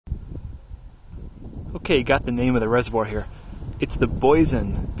Okay, got the name of the reservoir here. It's the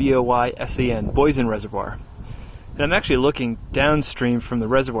Boysen, B-O-Y-S-E-N, Boysen Reservoir. And I'm actually looking downstream from the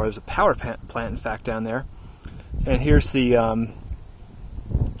reservoir. There's a power plant, in fact, down there. And here's the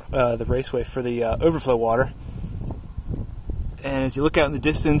raceway for the overflow water. And as you look out in the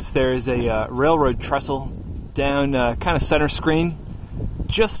distance, there's a railroad trestle down kind of center screen.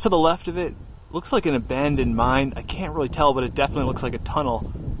 Just to the left of it, looks like an abandoned mine. I can't really tell, but it definitely looks like a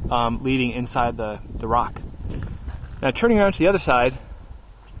tunnel leading inside the rock. Now turning around to the other side,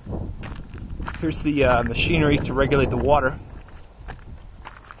 here's the machinery to regulate the water.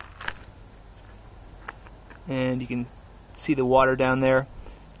 And you can see the water down there.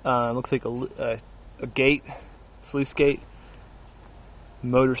 Looks like a gate, sluice gate,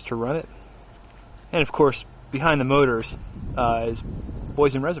 motors to run it. And of course, behind the motors is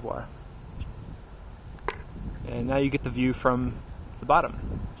Boysen Reservoir. And now you get the view from the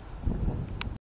bottom.